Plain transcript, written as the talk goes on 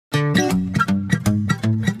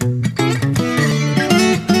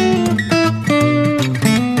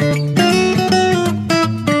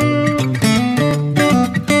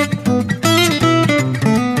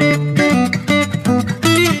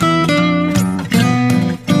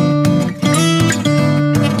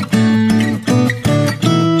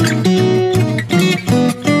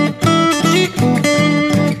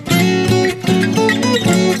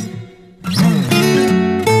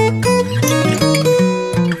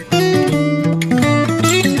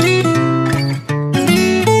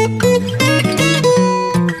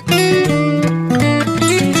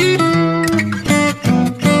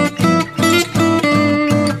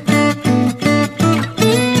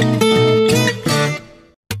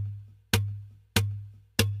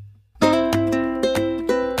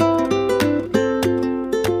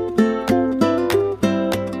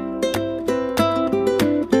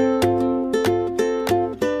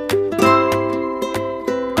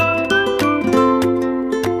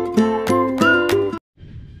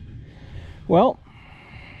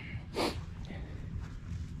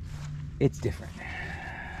it's different.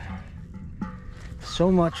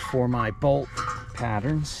 So much for my bolt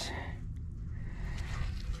patterns.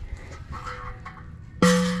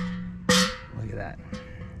 Look at that.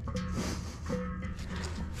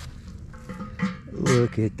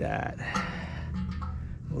 Look at that.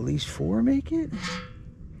 Will these 4 make it?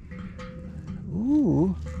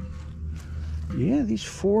 Ooh. Yeah, these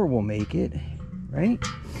 4 will make it, right?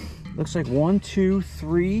 Looks like 1, 2,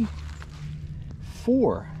 3,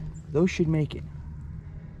 4. Those should make it.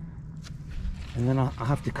 And then I'll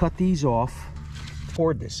have to cut these off.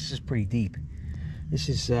 Toward this. This is pretty deep. This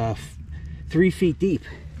is 3 feet deep.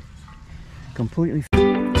 Completely.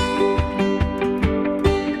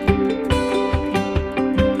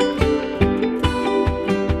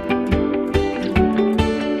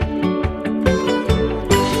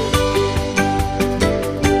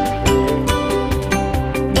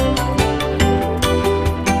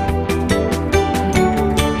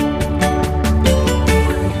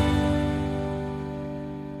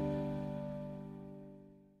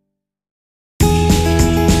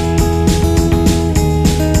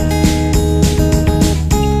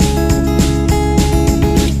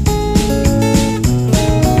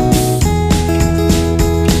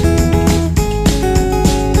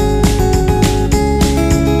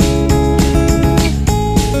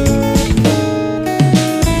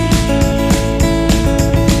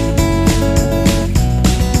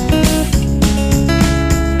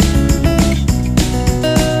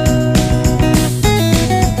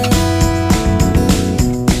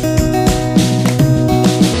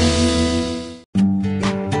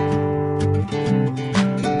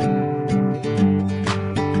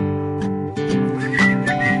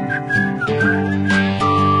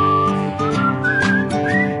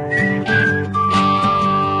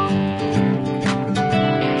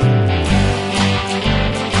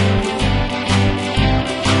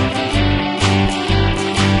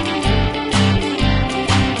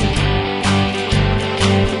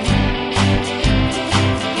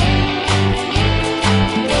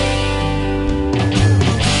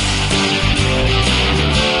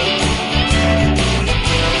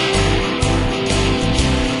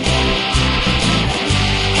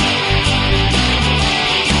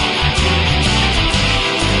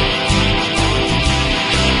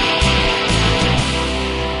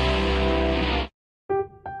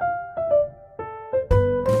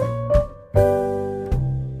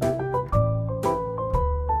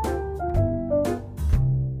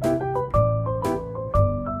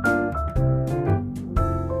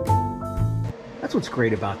 That's what's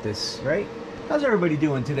great about this, right? How's everybody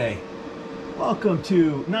doing today? Welcome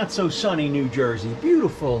to not so sunny New Jersey.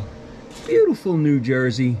 Beautiful, beautiful New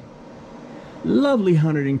Jersey. Lovely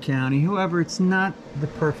Hunterdon County. However, it's not the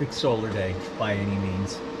perfect solar day by any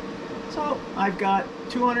means. So I've got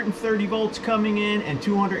 230 volts coming in and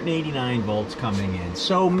 289 volts coming in.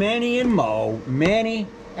 So Manny and Mo,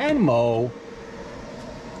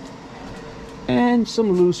 and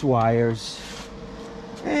some loose wires.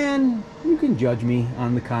 And you can judge me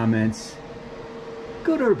on the comments,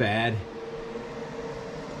 good or bad.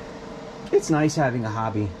 It's nice having a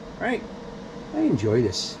hobby, right? I enjoy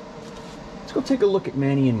this. Let's go take a look at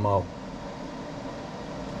Manny and Mo.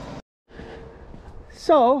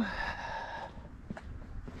 So,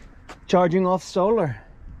 charging off solar.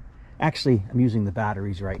 Actually, I'm using the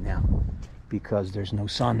batteries right now because there's no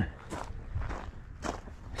sun.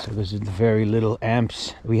 So there's very little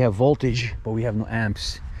amps. We have voltage, but we have no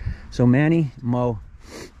amps. So Manny, Mo,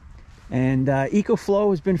 and EcoFlow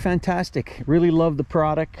has been fantastic. Really love the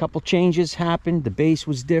product. Couple changes happened. The base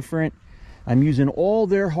was different. I'm using all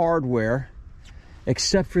their hardware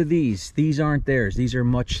except for these. These aren't theirs. These are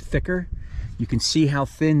much thicker. You can see how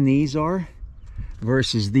thin these are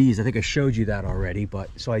versus these. I think I showed you that already, but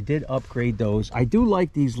so I did upgrade those. I do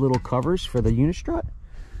like these little covers for the Unistrut.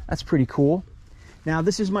 That's pretty cool. Now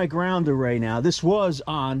this is my grounder right now. This was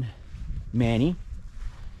on Manny.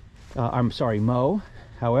 I'm sorry, Mo.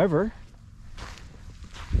 However,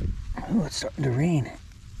 oh, it's starting to rain.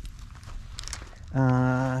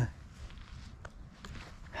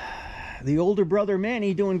 The older brother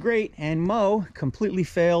Manny doing great, and Mo completely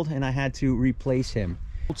failed, and I had to replace him.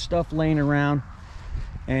 Old stuff laying around,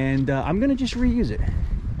 and I'm gonna just reuse it.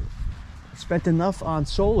 I spent enough on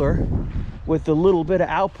solar with the little bit of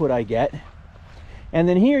output I get. And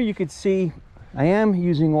then here you could see I am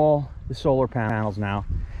using all the solar panels now,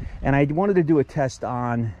 and I wanted to do a test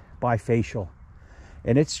on bifacial,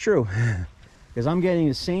 and it's true because I'm getting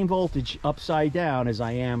the same voltage upside down as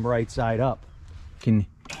I am right side up. Can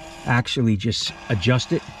actually just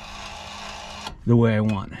adjust it the way I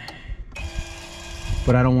want.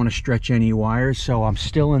 but I don't want to stretch any wires, so I'm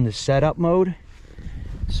still in the setup mode,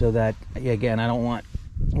 so that, again, I don't want,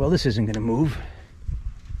 well, this isn't going to move.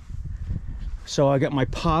 So I got my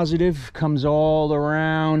positive, comes all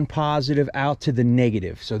around, positive out to the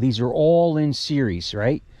negative. So these are all in series,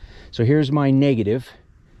 right? So here's my negative.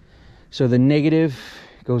 So the negative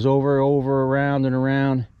goes over, around and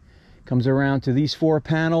around, comes around to these 4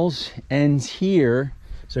 panels, ends here.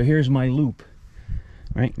 So here's my loop,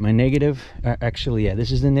 right? My negative, actually, yeah,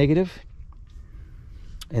 this is the negative,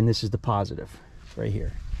 and this is the positive right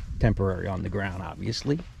here. Temporary on the ground,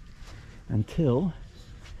 obviously, until...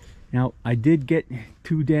 Now, I did get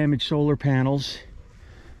 2 damaged solar panels.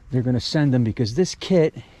 They're going to send them because this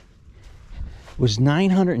kit was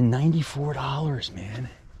 $994, man.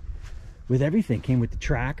 With everything. Came with the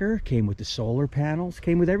tracker, came with the solar panels,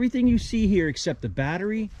 came with everything you see here except the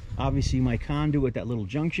battery. Obviously, my conduit, that little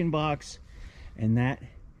junction box, and that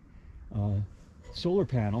solar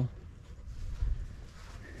panel.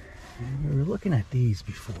 And we were looking at these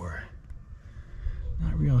before.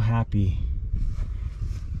 Not real happy.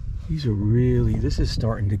 These are really, this is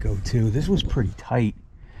starting to go too. This was pretty tight.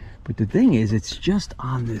 But the thing is, it's just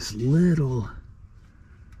on this little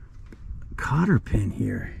cotter pin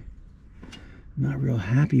here. Not real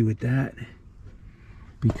happy with that.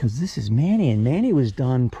 Because this is Manny, and Manny was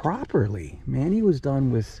done properly. Manny was done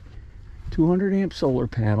with 200 amp solar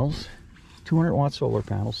panels, 200 watt solar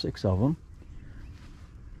panels, 6 of them.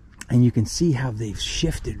 And you can see how they've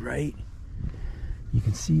shifted, right? You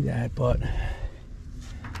can see that, but...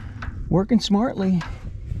 working smartly.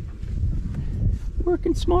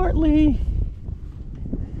 Working smartly.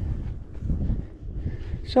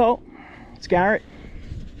 So, it's Garrett.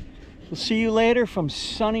 We'll see you later from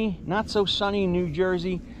sunny, not so sunny New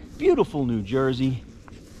Jersey. Beautiful New Jersey.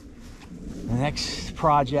 The next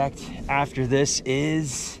project after this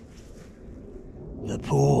is the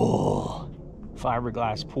pool.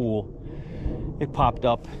 Fiberglass pool. It popped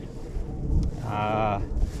up.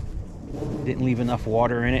 Didn't leave enough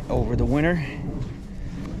water in it over the winter,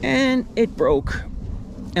 and it broke.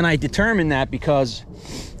 And I determined that because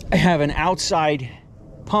I have an outside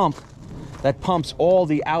pump that pumps all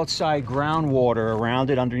the outside groundwater around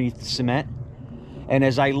it underneath the cement, and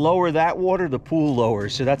as I lower that water, the pool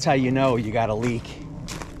lowers. So that's how you know you got a leak.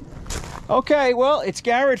 Okay, well, it's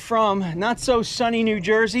Garrett from not so sunny New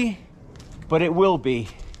Jersey, but it will be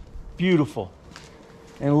beautiful,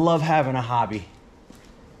 and love having a hobby.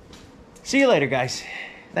 See you later, guys.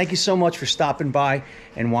 Thank you so much for stopping by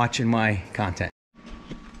and watching my content.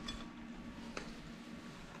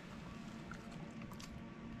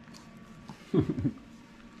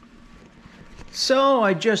 So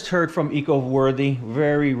I just heard from ecoworthy,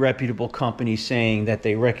 very reputable company, saying that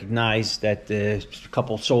they recognize that the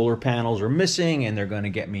couple solar panels are missing and they're going to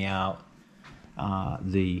get me out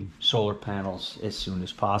the solar panels as soon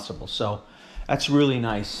as possible. So that's really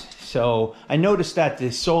nice. So I noticed that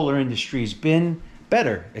the solar industry has been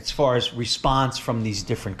better as far as response from these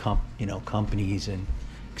different companies and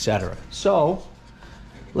etc. So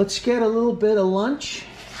let's get a little bit of lunch.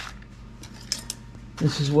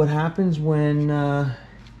 This is what happens when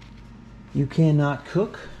you cannot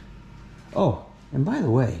cook. Oh, and by the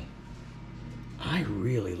way, I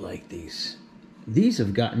really like these. These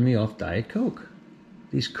have gotten me off Diet Coke.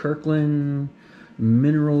 These Kirkland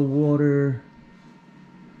mineral water.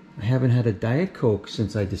 I haven't had a Diet Coke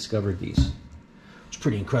since I discovered these. It's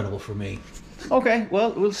pretty incredible for me. Okay,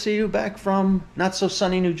 well, we'll see you back from not so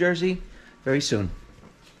sunny New Jersey very soon.